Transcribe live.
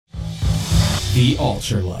The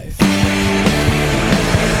AltarLife.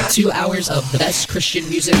 2 hours of the best Christian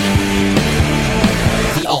music.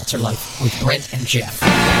 The AltarLife with Brent and Geoff.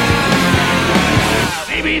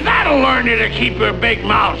 Maybe that'll learn you to keep your big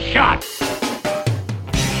mouth shut.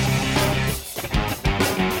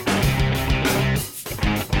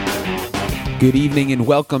 Good evening and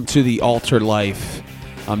welcome to the AltarLife.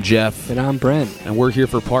 I'm Geoff. And I'm Brent. And we're here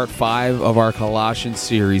for part 5 of our Colossians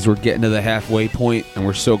series. We're getting to the halfway point, and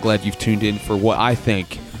we're so glad you've tuned in for what I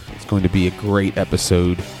think is going to be a great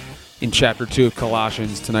episode. In chapter 2 of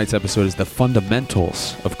Colossians, tonight's episode is the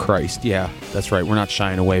fundamentals of Christ. Yeah, that's right. We're not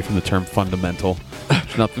shying away from the term fundamental.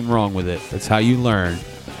 There's nothing wrong with it. That's how you learn,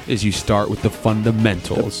 is you start with the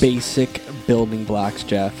fundamentals. The basic building blocks,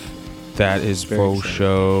 Geoff. That is faux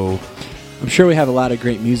show. I'm sure we have a lot of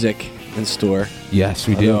great music in store. Yes,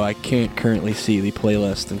 we do. Although I can't currently see the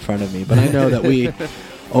playlist in front of me, but I know that we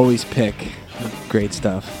always pick great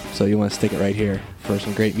stuff. So you want to stick it right here for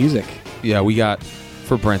some great music. Yeah, we got,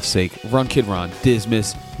 for Brent's sake, Run Kid Run,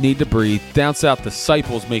 Dismas, Need to Breathe, Down South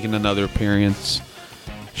Disciples making another appearance.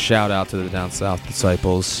 Shout out to the Down South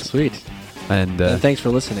Disciples. Sweet. And thanks for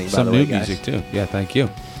listening, by the way, guys. Some new music, too. Yeah, thank you.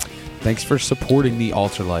 Thanks for supporting the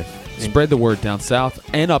AltarLife. Spread the word down south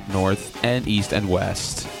and up north and east and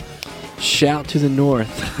west. Shout to the north,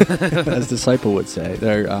 as Disciple would say.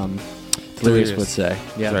 Delirious would say.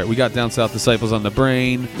 Yeah. That's right. We got Down South Disciples on the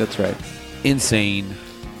brain. That's right. Insane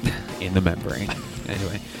in the membrane.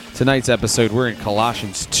 Anyway, tonight's episode, we're in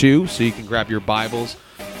Colossians 2, so you can grab your Bibles.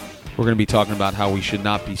 We're going to be talking about how we should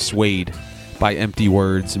not be swayed by empty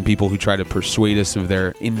words and people who try to persuade us of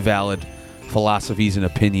their invalid philosophies and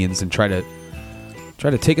opinions and try to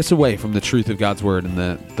take us away from the truth of God's word and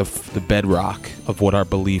the bedrock of what our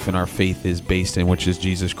belief and our faith is based in, which is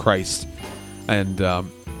Jesus Christ. And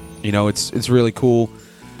it's really cool.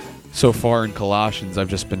 So far in Colossians, I've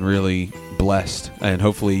just been really blessed, and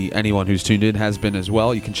hopefully anyone who's tuned in has been as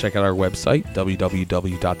well. You can check out our website,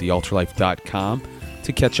 www.thealtarlife.com,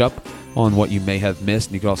 to catch up on what you may have missed.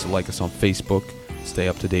 And you can also like us on Facebook, stay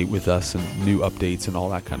up to date with us and new updates and all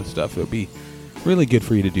that kind of stuff. It would be really good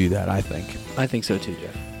for you to do that, I think. I think so too,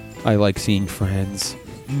 Geoff. I like seeing friends.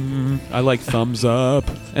 I like thumbs up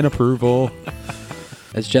and approval.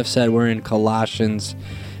 As Geoff said, we're in Colossians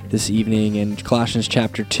this evening, in Colossians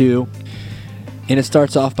chapter 2. And it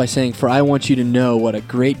starts off by saying, "For I want you to know what a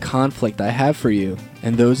great conflict I have for you,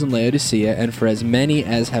 and those in Laodicea, and for as many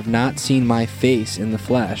as have not seen my face in the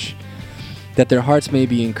flesh, that their hearts may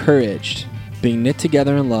be encouraged, being knit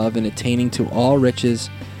together in love, and attaining to all riches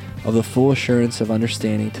of the full assurance of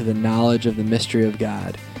understanding, to the knowledge of the mystery of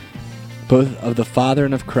God, both of the Father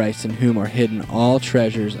and of Christ, in whom are hidden all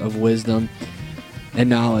treasures of wisdom and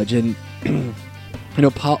knowledge." And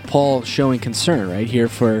Paul showing concern right here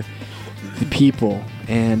for the people,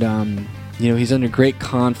 and he's under great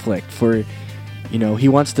conflict for, he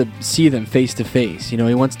wants to see them face to face. He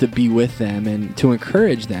wants to be with them and to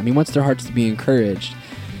encourage them. He wants their hearts to be encouraged.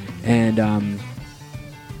 And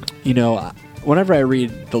whenever I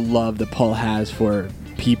read the love that Paul has for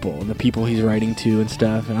people and the people he's writing to and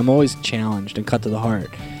stuff, and I'm always challenged and cut to the heart,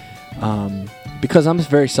 because I'm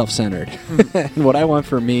very self-centered. And what I want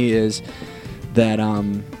for me is that,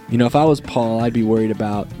 if I was Paul, I'd be worried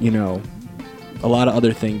about, a lot of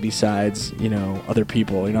other things besides, other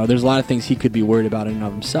people. There's a lot of things he could be worried about in and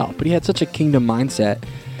of himself, but he had such a kingdom mindset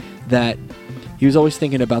that he was always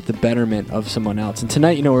thinking about the betterment of someone else. And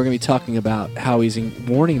tonight, we're going to be talking about how he's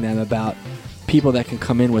warning them about people that can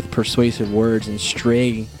come in with persuasive words and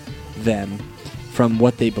stray them from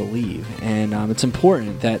what they believe. And it's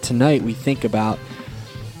important that tonight we think about,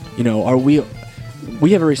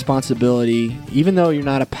 we have a responsibility, even though you're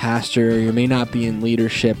not a pastor, you may not be in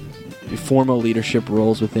leadership, formal leadership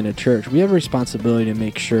roles within a church, we have a responsibility to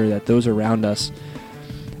make sure that those around us,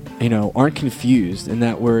 aren't confused, and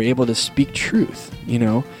that we're able to speak truth,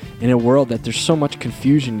 in a world that there's so much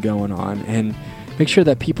confusion going on, and make sure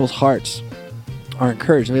that people's hearts are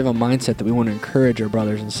encouraged. And we have a mindset that we want to encourage our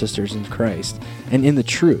brothers and sisters in Christ and in the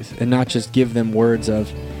truth, and not just give them words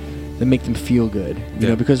that make them feel good,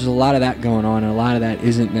 because there's a lot of that going on, and a lot of that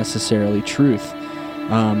isn't necessarily truth.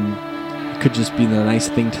 It could just be the nice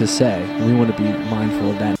thing to say. We want to be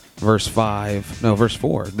mindful of that. Verse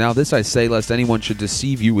 4. "Now this I say, lest anyone should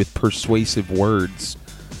deceive you with persuasive words."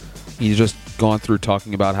 He's just gone through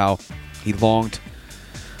talking about how he longed,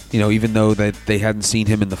 even though that they hadn't seen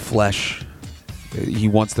him in the flesh, he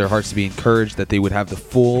wants their hearts to be encouraged, that they would have the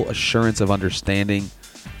full assurance of understanding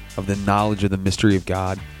of the knowledge of the mystery of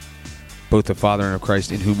God, both the Father and of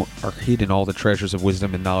Christ, in whom are hidden all the treasures of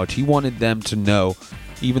wisdom and knowledge. He wanted them to know,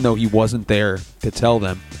 even though he wasn't there to tell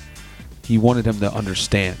them, he wanted them to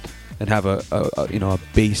understand and have a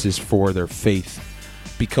basis for their faith.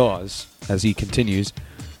 Because, as he continues,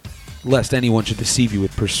 lest anyone should deceive you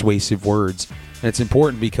with persuasive words. And it's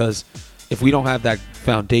important because if we don't have that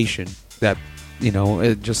foundation, that,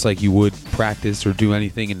 just like you would practice or do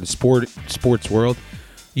anything in the sports world,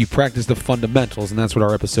 you practice the fundamentals, and that's what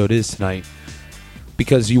our episode is tonight.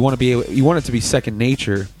 Because you want it to be second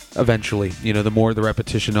nature eventually. The more the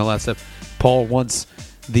repetition, all that stuff. Paul wants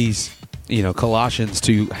these, Colossians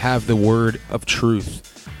to have the word of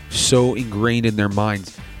truth so ingrained in their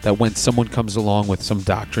minds that when someone comes along with some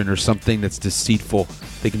doctrine or something that's deceitful,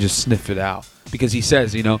 they can just sniff it out. Because he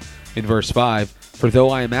says, in verse 5, "For though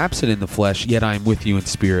I am absent in the flesh, yet I am with you in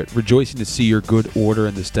spirit, rejoicing to see your good order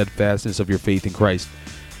and the steadfastness of your faith in Christ."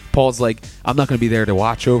 Paul's like, I'm not going to be there to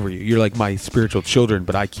watch over you. You're like my spiritual children,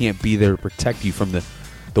 but I can't be there to protect you from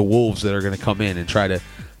the wolves that are going to come in and try to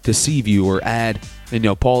deceive you or add. And,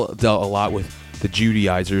 Paul dealt a lot with the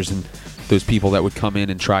Judaizers and those people that would come in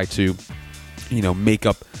and try to, make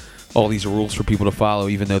up all these rules for people to follow,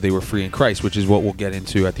 even though they were free in Christ, which is what we'll get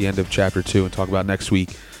into at the end of chapter 2 and talk about next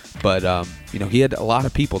week. But, he had a lot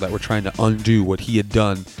of people that were trying to undo what he had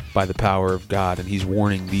done by the power of God. And he's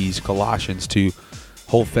warning these Colossians to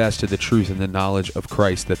hold fast to the truth and the knowledge of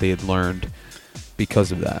Christ that they had learned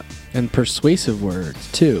because of that. And persuasive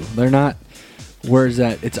words, too. They're not words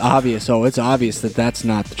that it's obvious that that's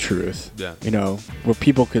not the truth. Yeah. Where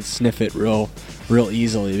people could sniff it real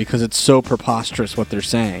easily because it's so preposterous what they're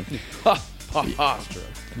saying. Preposterous.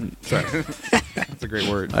 Sorry. That's a great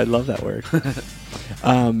word. I love that word.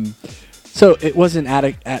 So it wasn't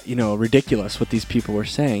ridiculous what these people were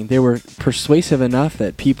saying. They were persuasive enough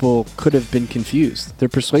that people could have been confused. They're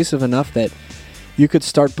persuasive enough that you could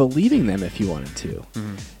start believing them if you wanted to.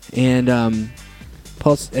 Mm-hmm.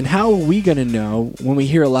 And how are we going to know when we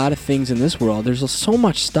hear a lot of things in this world? There's so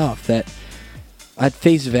much stuff that at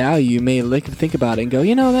face value you may think about it and go,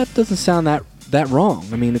 that doesn't sound that wrong.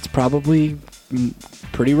 I mean, it's probably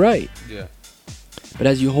pretty right. Yeah. But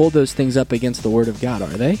as you hold those things up against the Word of God, are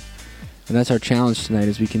they? And that's our challenge tonight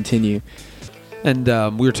as we continue. And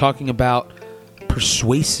we were talking about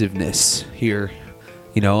persuasiveness here.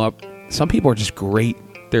 Some people are just great.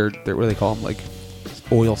 They're what do they call them? Like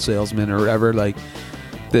oil salesmen or whatever. Like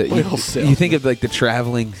you think of like the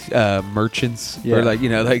traveling merchants, or like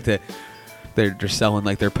they're selling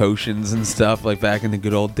like their potions and stuff like back in the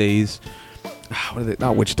good old days. What are they?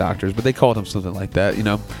 Not witch doctors, but they called them something like that.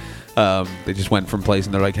 They just went from place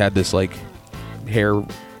and they're like had this like hair.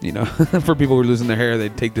 For people who are losing their hair,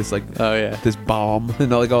 they'd take this like this balm and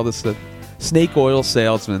like all this stuff. Snake oil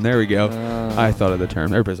salesman. There we go. I thought of the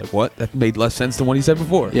term. Everybody's like, "What?" That made less sense than what he said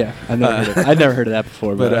before. Yeah, I've never heard of that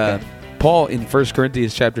before. But okay. Paul in 1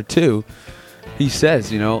 Corinthians chapter 2, he says,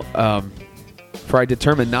 "For I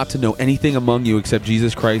determined not to know anything among you except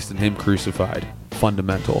Jesus Christ and Him crucified."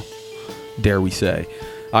 Fundamental, dare we say.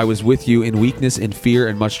 "I was with you in weakness, in fear,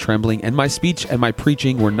 and much trembling, and my speech and my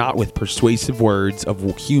preaching were not with persuasive words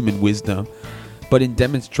of human wisdom, but in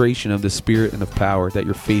demonstration of the Spirit and of power, that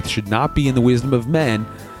your faith should not be in the wisdom of men,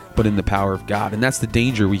 but in the power of God." And that's the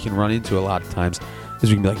danger we can run into a lot of times, is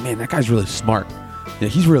we can be like, man, that guy's really smart.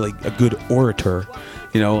 He's really a good orator.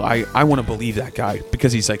 I want to believe that guy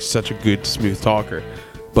because he's like such a good, smooth talker.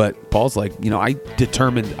 But Paul's like, I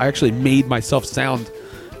actually made myself sound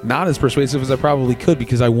not as persuasive as I probably could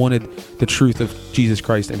because I wanted the truth of Jesus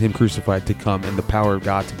Christ and Him crucified to come and the power of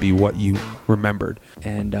God to be what you remembered.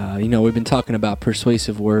 And, we've been talking about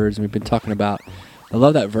persuasive words, and we've been talking about, I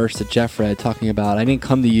love that verse that Geoff read, talking about, I didn't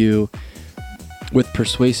come to you with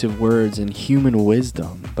persuasive words and human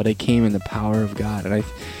wisdom, but I came in the power of God. And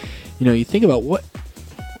you think about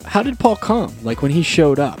how did Paul come? Like when he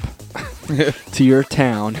showed up to your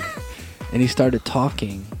town and he started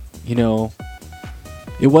talking, he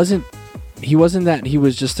wasn't that he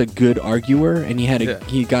was just a good arguer and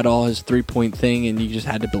he got all his 3-point thing and you just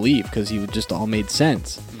had to believe because he just all made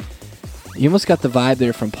sense. You almost got the vibe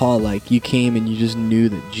there from Paul, like you came and you just knew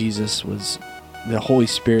that the Holy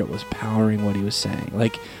Spirit was powering what he was saying.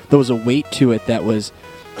 Like there was a weight to it that was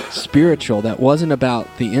spiritual, that wasn't about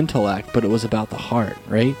the intellect, but it was about the heart,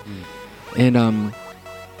 right? And I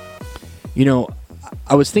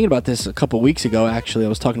was thinking about this a couple weeks ago, actually. I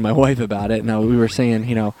was talking to my wife about it, and we were saying,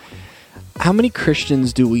 how many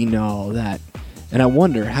Christians do we know that, and I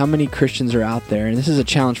wonder how many Christians are out there, and this is a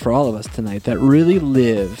challenge for all of us tonight, that really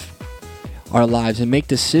live our lives and make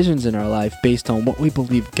decisions in our life based on what we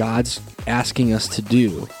believe God's asking us to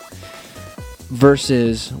do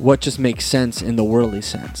versus what just makes sense in the worldly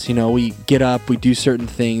sense. We get up, we do certain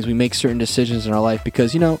things, we make certain decisions in our life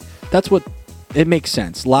because, that's what it makes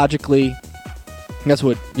sense. Logically, That's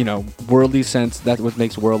what, worldly sense, that's what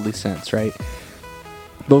makes worldly sense, right?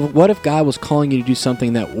 But what if God was calling you to do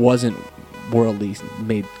something that wasn't worldly,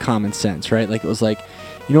 made common sense, right? Like it was like,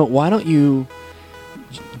 why don't you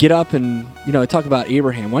get up and, I talk about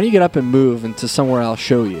Abraham. Why don't you get up and move into somewhere I'll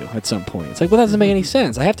show you at some point? It's like, well, that doesn't make any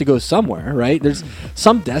sense. I have to go somewhere, right? There's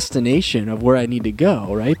some destination of where I need to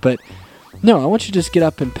go, right? But no, I want you to just get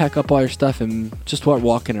up and pack up all your stuff and just start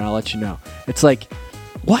walking and I'll let you know. It's like,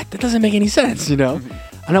 what? That doesn't make any sense,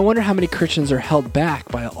 And I wonder how many Christians are held back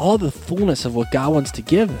by all the fullness of what God wants to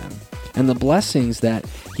give them and the blessings that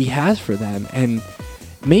he has for them, and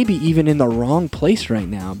maybe even in the wrong place right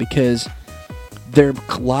now because their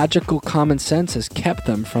logical common sense has kept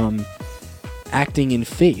them from acting in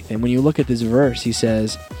faith. And when you look at this verse, he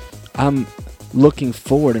says, I'm looking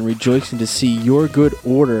forward and rejoicing to see your good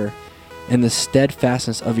order and the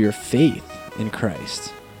steadfastness of your faith in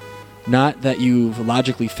Christ. Not that you've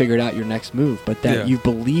logically figured out your next move, but that you've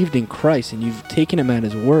believed in Christ and you've taken him at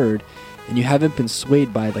his word and you haven't been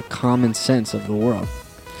swayed by the common sense of the world.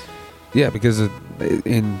 Yeah, because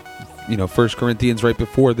in 1 Corinthians, right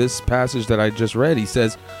before this passage that I just read, he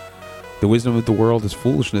says, the wisdom of the world is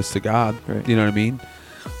foolishness to God. Right. You know what I mean?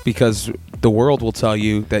 Because the world will tell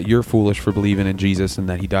you that you're foolish for believing in Jesus and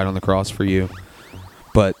that he died on the cross for you.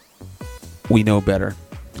 But we know better.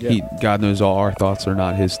 Yeah. God knows all our thoughts are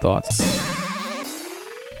not his thoughts.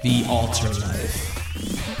 The AltarLife.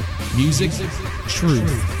 Music,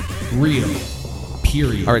 truth, real,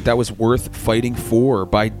 period. All right, that was Worth Fighting For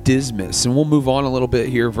by Dismas. And we'll move on a little bit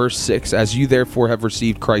here. Verse 6, as you therefore have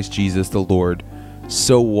received Christ Jesus the Lord,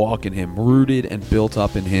 so walk in him, rooted and built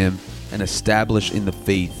up in him, and established in the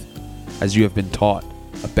faith, as you have been taught,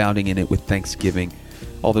 abounding in it with thanksgiving.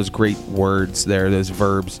 All those great words there, those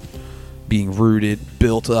verbs, being rooted,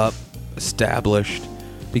 built up, established.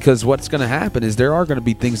 Because what's going to happen is there are going to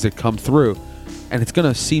be things that come through, and it's going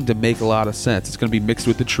to seem to make a lot of sense. It's going to be mixed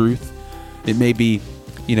with the truth. It may be,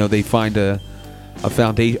 they find a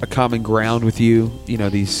foundation, a common ground with you,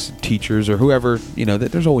 these teachers or whoever,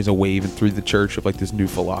 that there's always a wave through the church of like this new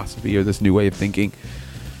philosophy or this new way of thinking.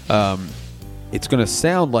 It's going to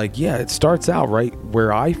sound like, it starts out right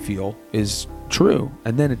where I feel is true,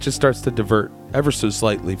 and then it just starts to divert ever so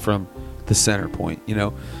slightly from the center point,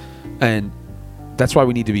 and that's why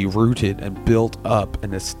we need to be rooted and built up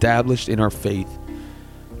and established in our faith,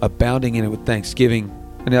 abounding in it with thanksgiving.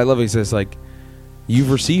 And I love it. He says, like,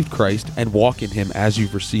 you've received Christ and walk in him as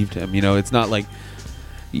you've received him. It's not like,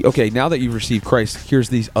 okay, now that you've received Christ, here's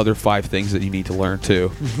these other 5 things that you need to learn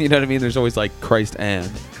too. You know what I mean? There's always like Christ and,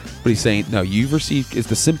 but he's saying, no, you've received, it's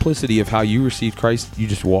the simplicity of how you received Christ. You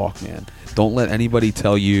just walk, man. Don't let anybody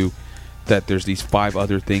tell you that there's these 5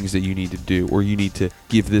 other things that you need to do, or you need to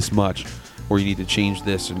give this much, or you need to change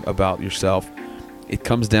this about yourself. It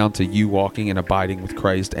comes down to you walking and abiding with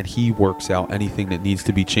Christ, and he works out anything that needs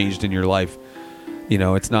to be changed in your life.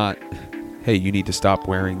 It's not, hey, you need to stop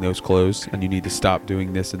wearing those clothes and you need to stop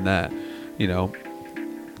doing this and that.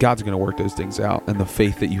 God's going to work those things out, and the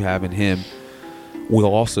faith that you have in him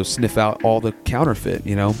will also sniff out all the counterfeit.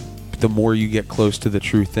 The more you get close to the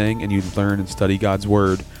true thing and you learn and study God's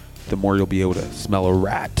word, the more you'll be able to smell a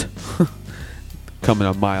rat coming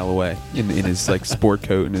a mile away in his like sport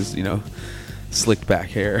coat and his slicked back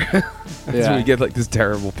hair. That's when we get like this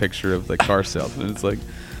terrible picture of like car salesman. It's like,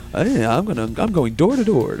 hey, I'm going door to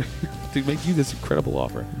door to make you this incredible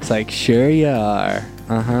offer. It's like, sure you are.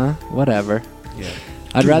 Whatever. Yeah.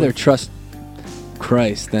 I'd rather trust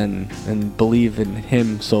Christ and believe in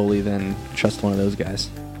him solely than trust one of those guys.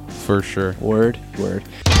 For sure. Word. All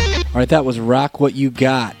right, that was Rock What You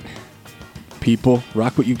Got. People,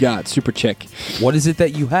 rock what you got. Super chick. What is it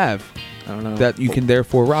that you have? I don't know. That you can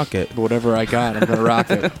therefore rock it. Whatever I got, I'm gonna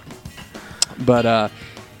rock it. But I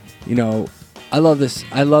love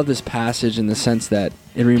this passage in the sense that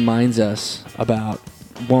it reminds us about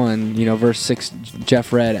one, verse 6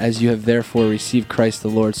 Jeff read, as you have therefore received Christ the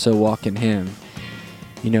Lord, so walk in him.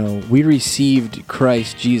 We received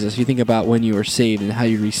Christ Jesus. If you think about when you were saved and how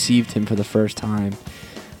you received him for the first time,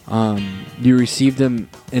 you received him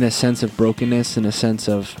in a sense of brokenness, in a sense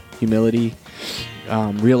of humility,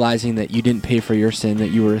 realizing that you didn't pay for your sin, that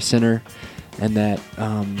you were a sinner, and that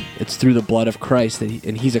it's through the blood of Christ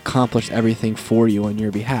and he's accomplished everything for you on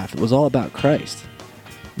your behalf. It was all about Christ.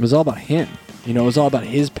 It was all about him. It was all about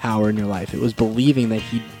his power in your life. It was believing that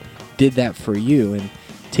he did that for you and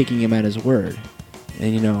taking him at his word.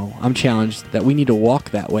 And, I'm challenged that we need to walk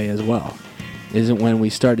that way as well. It isn't when we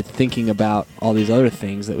started thinking about all these other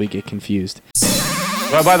things that we get confused.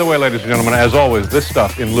 Well, by the way, ladies and gentlemen, as always, this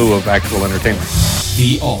stuff in lieu of actual entertainment.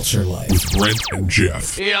 The AltarLife. with Brent and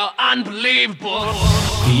Geoff. You're unbelievable.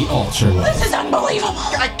 The AltarLife. This is unbelievable.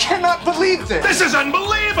 I cannot believe this. This is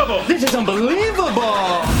unbelievable. This is unbelievable.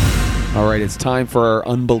 All right, it's time for our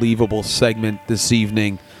unbelievable segment this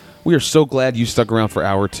evening. We are so glad you stuck around for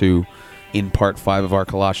hour 2 in part 5 of our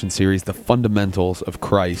Colossians series, The Fundamentals of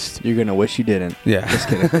Christ. You're going to wish you didn't. Yeah. Just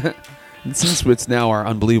kidding. And since it's now our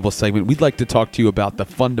unbelievable segment, we'd like to talk to you about the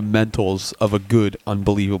fundamentals of a good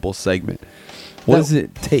unbelievable segment. What does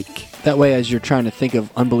it take? That way, as you're trying to think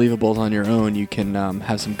of unbelievables on your own, you can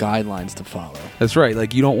have some guidelines to follow. That's right.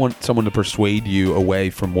 Like, you don't want someone to persuade you away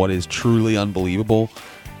from what is truly unbelievable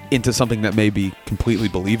into something that may be completely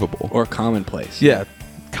believable. Or commonplace. Yeah,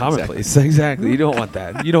 commonplace. Exactly. You don't want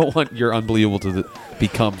that. You don't want your unbelievable to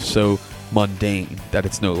become so mundane that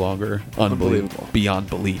it's no longer unbelievable, beyond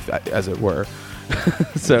belief, as it were.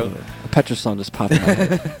 So, A Petra song just popped in my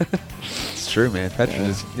head. it's true, man. Petra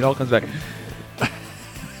just, it all comes back.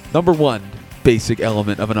 Number 1 basic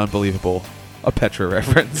element of an unbelievable, a Petra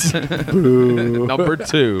reference. Number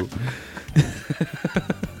 2,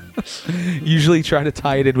 usually try to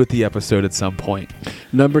tie it in with the episode at some point.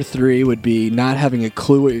 Number 3 would be not having a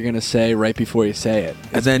clue what you're going to say right before you say it.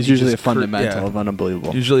 And then it's you usually a just fundamental of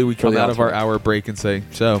unbelievable. Usually we For come the out of our ultimate. hour break and say,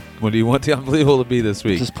 so, what do you want the unbelievable to be this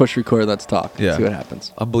week? Just push record, let's talk. Yeah. See what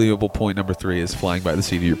happens. Unbelievable point number 3 is flying by the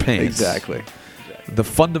seat of your pants. Exactly. The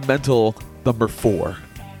fundamental number 4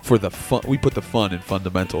 for the fun. We put the fun in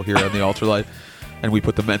fundamental here on the AltarLife, and we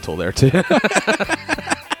put the mental there too.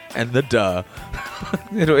 And the duh.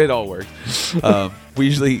 It all works. We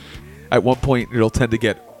usually, at one point, it'll tend to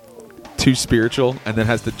get too spiritual and then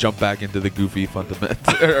has to jump back into the goofy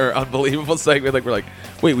fundamental or unbelievable segment. Like, we're like,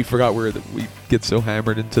 wait, we forgot where we get so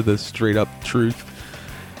hammered into the straight up truth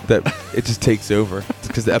that it just takes over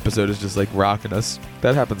because the episode is just like rocking us.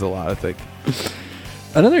 That happens a lot, I think.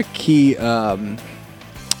 Another key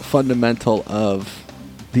fundamental of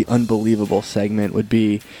the unbelievable segment would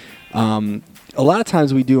be a lot of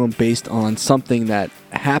times we do them based on something that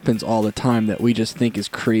happens all the time that we just think is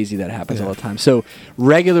crazy that happens all the time. So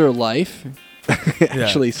regular life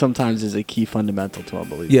actually sometimes is a key fundamental to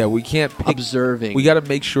unbelievable. Yeah, we can't pick, Observing. We got to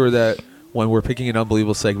make sure that when we're picking an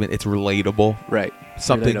unbelievable segment, it's relatable. Right.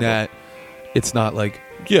 Something Relatable. that it's not like,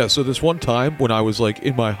 yeah, so this one time when I was like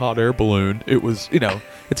in my hot air balloon, it was,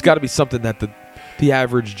 it's got to be something that the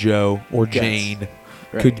average Joe or Jane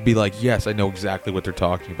could be like, yes, I know exactly what they're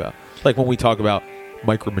talking about. Like when we talk about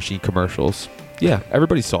Micro Machine commercials. Yeah,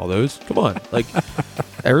 everybody saw those. Come on. Like,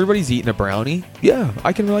 everybody's eating a brownie. Yeah,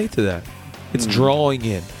 I can relate to that. It's drawing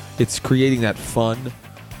in. It's creating that fun,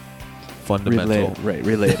 fundamental.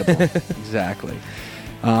 Relatable. Exactly.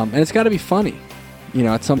 And it's got to be funny.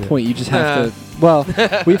 At some point you just have to. Well,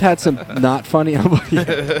 we've had some not funny. You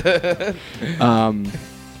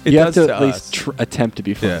have to at least attempt to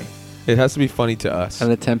be funny. Yeah. It has to be funny to us. An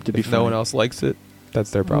attempt to be if funny. no one else likes it, that's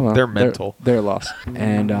their problem. Well, they're mental. They're lost.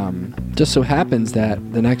 And just so happens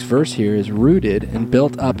that the next verse here is rooted and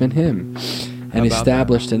built up in Him and about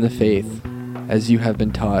established in the faith as you have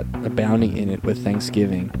been taught, abounding in it with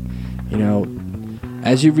thanksgiving.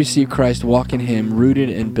 As you've received Christ, walk in Him, rooted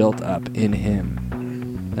and built up in Him.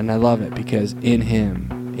 And I love it because in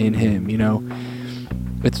Him,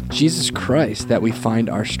 it's Jesus Christ that we find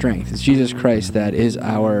our strength. It's Jesus Christ that is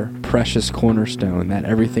our precious cornerstone that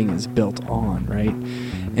everything is built on, right?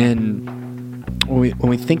 And when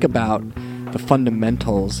we think about the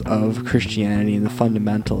fundamentals of Christianity and the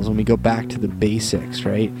fundamentals, when we go back to the basics,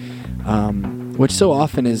 right? Which so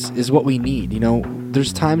often is what we need.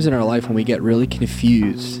 There's times in our life when we get really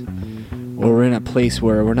confused, or we're in a place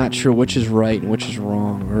where we're not sure which is right and which is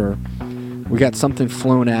wrong, or we got something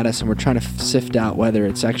flown at us and we're trying to sift out whether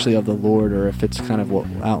it's actually of the Lord or if it's kind of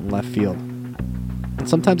out in left field. And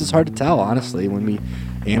sometimes it's hard to tell, honestly, when we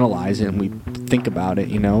analyze it and we think about it,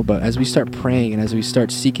 But as we start praying and as we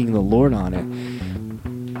start seeking the Lord on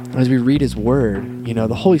it, as we read His Word, the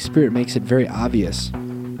Holy Spirit makes it very obvious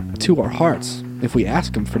to our hearts, if we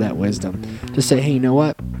ask Him for that wisdom, to say, hey, you know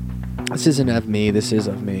what? This isn't of me, this is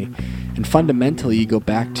of me. And fundamentally, you go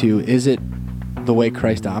back to, is it the way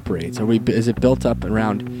Christ operates? Is it built up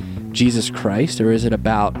around Jesus Christ, or is it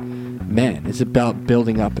about men? Is it about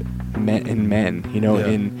building up men,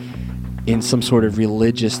 in some sort of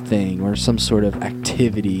religious thing or some sort of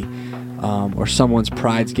activity, or someone's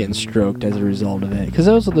pride's getting stroked as a result of it? Because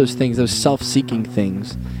those are those things, those self-seeking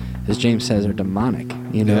things, as James says, are demonic.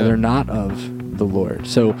 They're not of the Lord.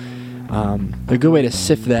 So a good way to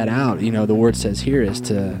sift that out, the word says here, is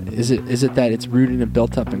it that it's rooted and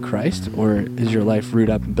built up in Christ, or is your life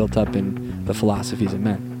rooted up and built up in the philosophies of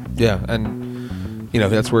men? Yeah, and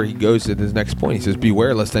that's where he goes to his next point. He says,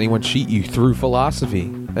 beware lest anyone cheat you through philosophy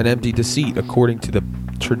and empty deceit according to the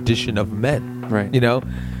tradition of men. Right.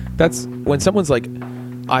 That's when someone's like,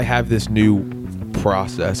 I have this new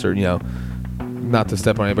process, or, not to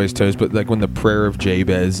step on anybody's toes, but like when the prayer of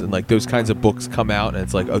Jabez and like those kinds of books come out, and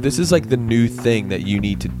it's like, oh, this is like the new thing that you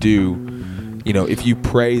need to do. If you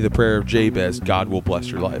pray the prayer of Jabez, God will bless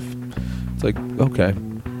your life. It's like, okay,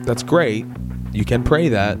 that's great. You can pray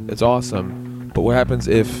that. It's awesome. But what happens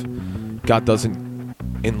if God doesn't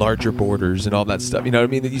enlarge your borders and all that stuff? You know what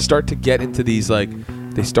I mean? That you start to get into these, like,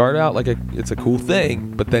 they start out like it's a cool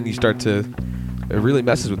thing, but then you start to, it really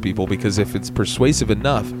messes with people, because if it's persuasive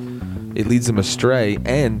enough, it leads them astray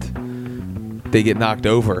and they get knocked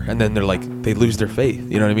over, and then they're like, they lose their faith.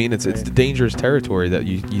 You know what I mean? It's the dangerous territory that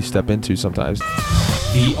you step into sometimes.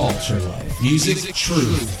 The AltarLife. Music,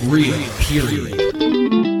 truth, real, period.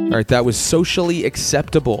 All right, that was Socially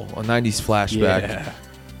Acceptable, a 90s flashback. Yeah.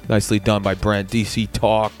 Nicely done by Brent. DC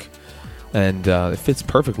talk. And it fits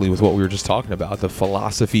perfectly with what we were just talking about. The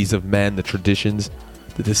philosophies of men, the traditions,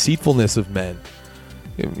 the deceitfulness of men.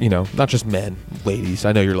 Not just men, ladies.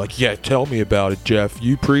 I know you're like, yeah, tell me about it, Jeff.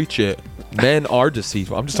 You preach it. Men are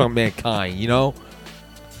deceitful. I'm just talking mankind,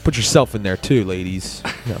 Put yourself in there too, ladies.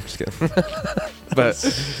 No, I'm just kidding. But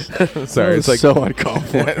sorry, it's like so uncalled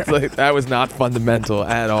for. It's like, that was not fundamental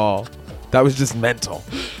at all. That was just mental.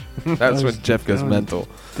 That's when Jeff goes mental.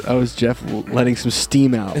 That was Jeff letting some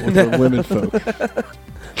steam out with the women folk.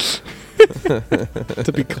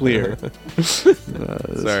 To be clear. Sorry,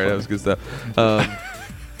 that was good stuff.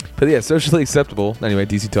 But yeah, Socially Acceptable. Anyway,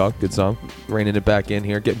 DC Talk, good song. Reining it back in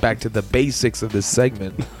here. Getting back to the basics of this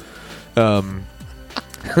segment.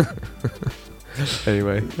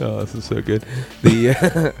 Anyway, this is so good.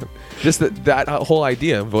 The just that whole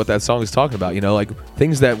idea of what that song is talking about, like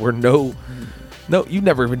things that were no, you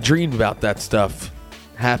never even dreamed about that stuff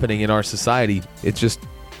happening in our society. It just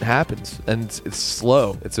happens, and it's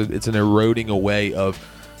slow. It's an eroding away of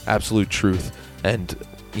absolute truth, and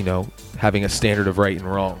having a standard of right and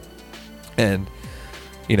wrong. And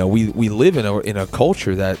we live in a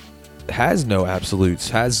culture that has no absolutes,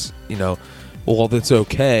 has well, that's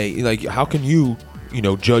okay. Like, how can you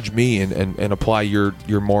judge me and apply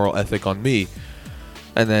your moral ethic on me?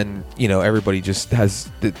 And then everybody just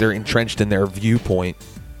they're entrenched in their viewpoint,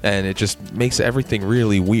 and it just makes everything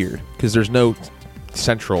really weird, because there's no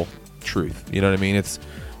central truth. You know what I mean? It's,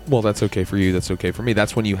 well, that's okay for you, that's okay for me.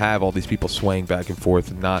 That's when you have all these people swaying back and forth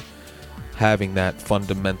and not having that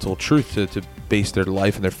fundamental truth to base their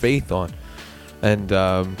life and their faith on. And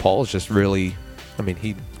Paul is just really,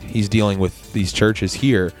 he's dealing with these churches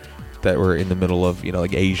here that were in the middle of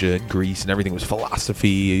like Asia and Greece, and everything was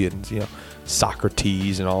philosophy and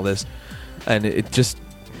Socrates and all this, and it just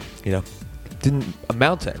didn't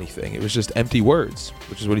amount to anything. It was just empty words,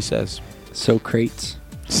 which is what he says. Socrates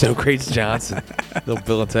Johnson. Little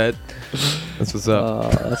Bill and Ted. That's what's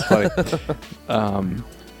up. That's funny.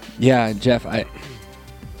 Yeah, Jeff, I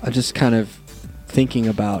just kind of thinking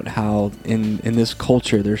about how in this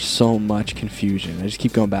culture there's so much confusion. I just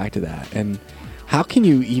keep going back to that. And how can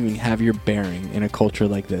you even have your bearing in a culture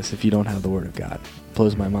like this if you don't have the Word of God?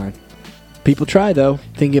 Blows my mind. People try, though.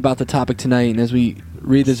 Thinking about the topic tonight, and as we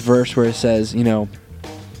read this verse where it says,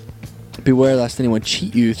 beware lest anyone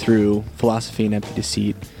cheat you through philosophy and empty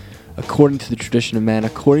deceit, according to the tradition of man,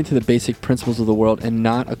 according to the basic principles of the world, and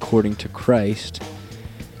not according to Christ.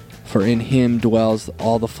 For in him dwells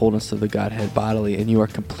all the fullness of the Godhead bodily, and you are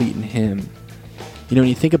complete in him. When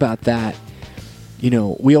you think about that,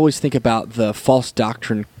 we always think about the false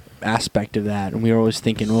doctrine aspect of that, and we're always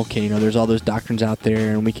thinking, okay, there's all those doctrines out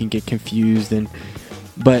there, and we can get confused, and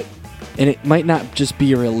it might not just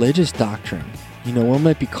be a religious doctrine. One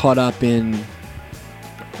might be caught up in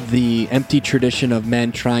the empty tradition of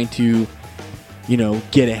men trying to,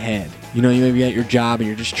 get ahead. You may be at your job and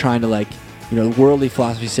you're just trying to the worldly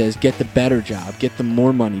philosophy says, get the better job, get the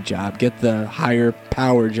more money job, get the higher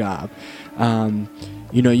power job.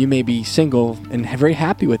 You may be single and very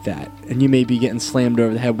happy with that, and you may be getting slammed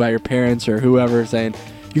over the head by your parents or whoever saying,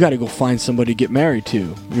 you got to go find somebody to get married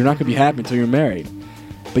to. You're not going to be happy until you're married.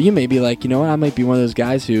 But you may be like, I might be one of those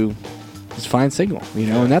guys who is fine single,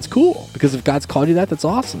 and that's cool, because if God's called you that, that's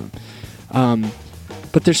awesome.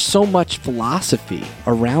 But there's so much philosophy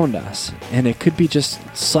around us, and it could be just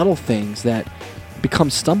subtle things that become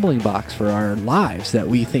stumbling blocks for our lives, that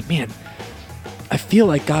we think, man, I feel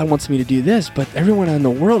like God wants me to do this, but everyone in the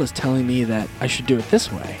world is telling me that I should do it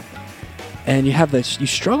this way. And you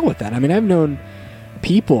struggle with that. I've known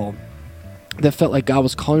people that felt like God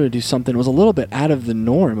was calling you to do something that was a little bit out of the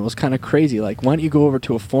norm. It was kind of crazy. Like, why don't you go over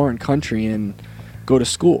to a foreign country and go to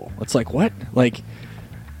school. It's like, what? Like,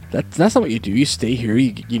 that's not what you do. You stay here,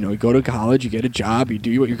 you go to college, you get a job, you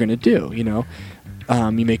do what you're going to do, you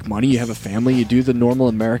make money, you have a family, you do the normal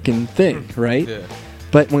American thing, right? Yeah.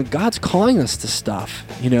 But when God's calling us to stuff,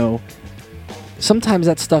 sometimes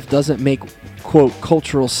that stuff doesn't make, quote,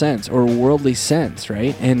 cultural sense or worldly sense,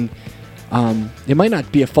 right? And it might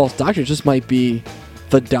not be a false doctrine, it just might be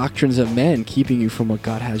the doctrines of men keeping you from what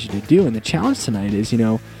God has you to do. And the challenge tonight is,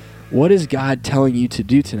 what is God telling you to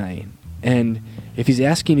do tonight? And if he's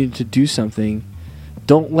asking you to do something,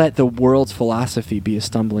 don't let the world's philosophy be a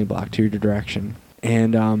stumbling block to your direction.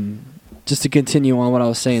 And just to continue on what I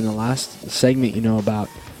was saying in the last segment, about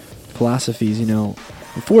philosophies,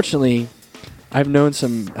 unfortunately, I've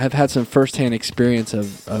had some firsthand experience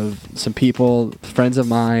of some people, friends of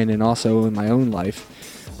mine, and also in my own life,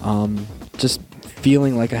 just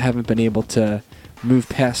feeling like I haven't been able to move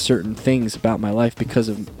past certain things about my life because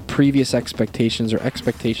of previous expectations or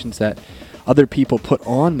expectations that other people put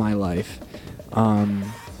on my life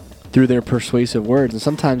through their persuasive words. And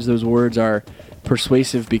sometimes those words are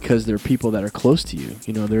persuasive because they're people that are close to you.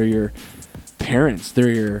 They're your parents,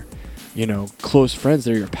 they're your close friends,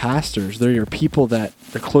 they're your pastors, they're your people that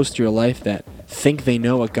are close to your life that think they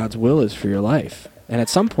know what God's will is for your life. And at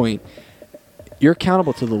some point, you're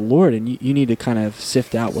accountable to the Lord, and you need to kind of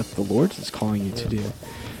sift out what the Lord is calling you to do.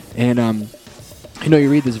 And you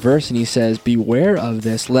read this verse, and he says, "Beware of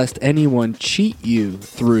this, lest anyone cheat you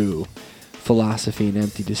through philosophy and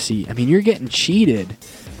empty deceit." I mean, you're getting cheated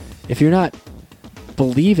if you're not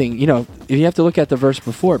believing. If you have to look at the verse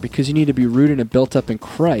before, because you need to be rooted and built up in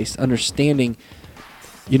Christ, understanding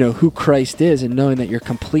who Christ is and knowing that you're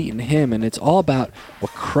complete in him. And it's all about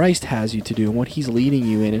what Christ has you to do and what he's leading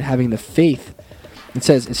you in, and having the faith. It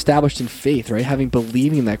says established in faith, right?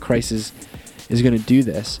 Believing that Christ is going to do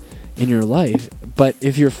this in your life. But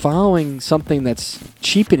if you're following something that's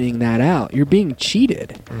cheapening that out, you're being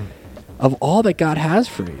cheated of all that God has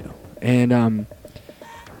for you. And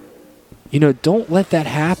don't let that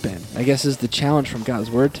happen, I guess, is the challenge from God's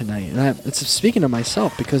word tonight. And it's speaking to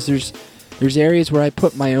myself, because there's areas where I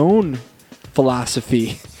put my own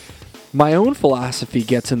philosophy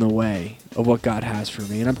gets in the way of what God has for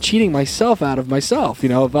me. And I'm cheating myself out of myself,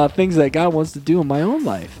 about things that God wants to do in my own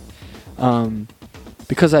life.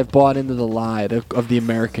 Because I've bought into the lie of the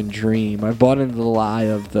American dream. I've bought into the lie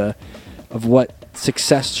of what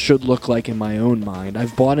success should look like in my own mind.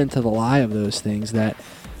 I've bought into the lie of those things that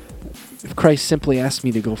if Christ simply asked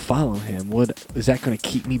me to go follow him, is that going to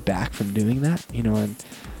keep me back from doing that? And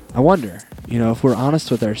I wonder, if we're honest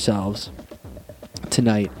with ourselves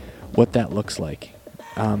tonight, what that looks like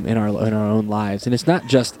in our own lives. And it's not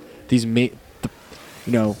just these,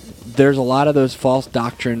 there's a lot of those false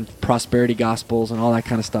doctrine, prosperity gospels, and all that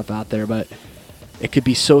kind of stuff out there, but it could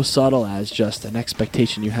be so subtle as just an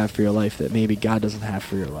expectation you have for your life that maybe God doesn't have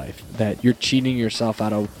for your life, that you're cheating yourself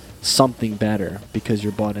out of something better because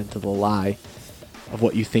you're bought into the lie of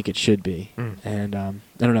what you think it should be. And I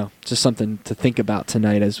don't know, just something to think about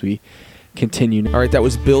tonight as we continue. All right, that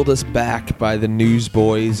was Build Us Back by the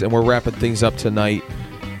Newsboys, and we're wrapping things up tonight.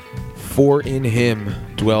 For in him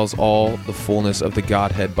dwells all the fullness of the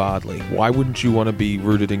Godhead bodily. Why wouldn't you want to be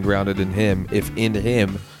rooted and grounded in him if in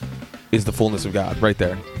him is the fullness of God? Right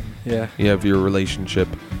there. Yeah. You have your relationship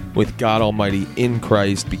with God Almighty in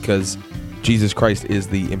Christ, because Jesus Christ is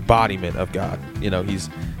the embodiment of God. He's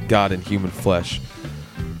God in human flesh.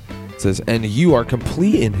 It says, and you are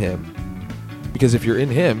complete in him. Because if you're in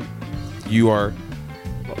him, you are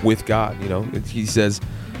with God. He says,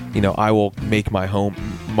 I will make my home,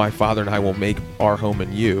 my Father and I will make our home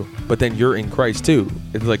in you. But then you're in Christ too.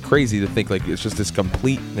 It's like crazy to think like it's just this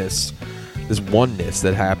completeness, this oneness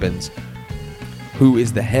that happens. Who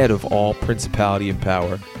is the head of all principality and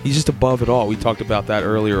power? He's just above it all. We talked about that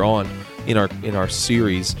earlier on in our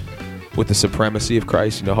series with the supremacy of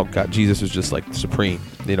Christ. How God, Jesus was just like supreme,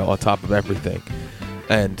 on top of everything.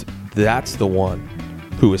 And that's the one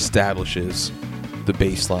who establishes the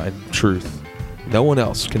baseline truth. No one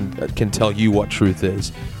else can tell you what truth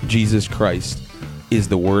is. Jesus Christ is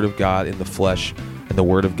the Word of God in the flesh, and the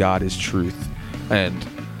Word of God is truth. And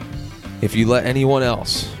if you let anyone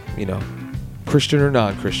else, Christian or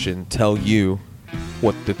non-Christian, tell you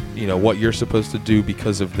what you're supposed to do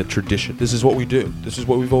because of the tradition. This is what we do. This is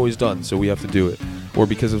what we've always done, so we have to do it. Or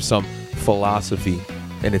because of some philosophy,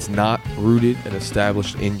 and it's not rooted and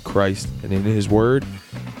established in Christ and in his word,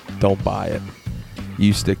 don't buy it.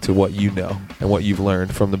 You stick to what you know and what you've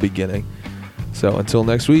learned from the beginning. So until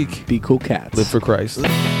next week, be cool cats. Live for Christ.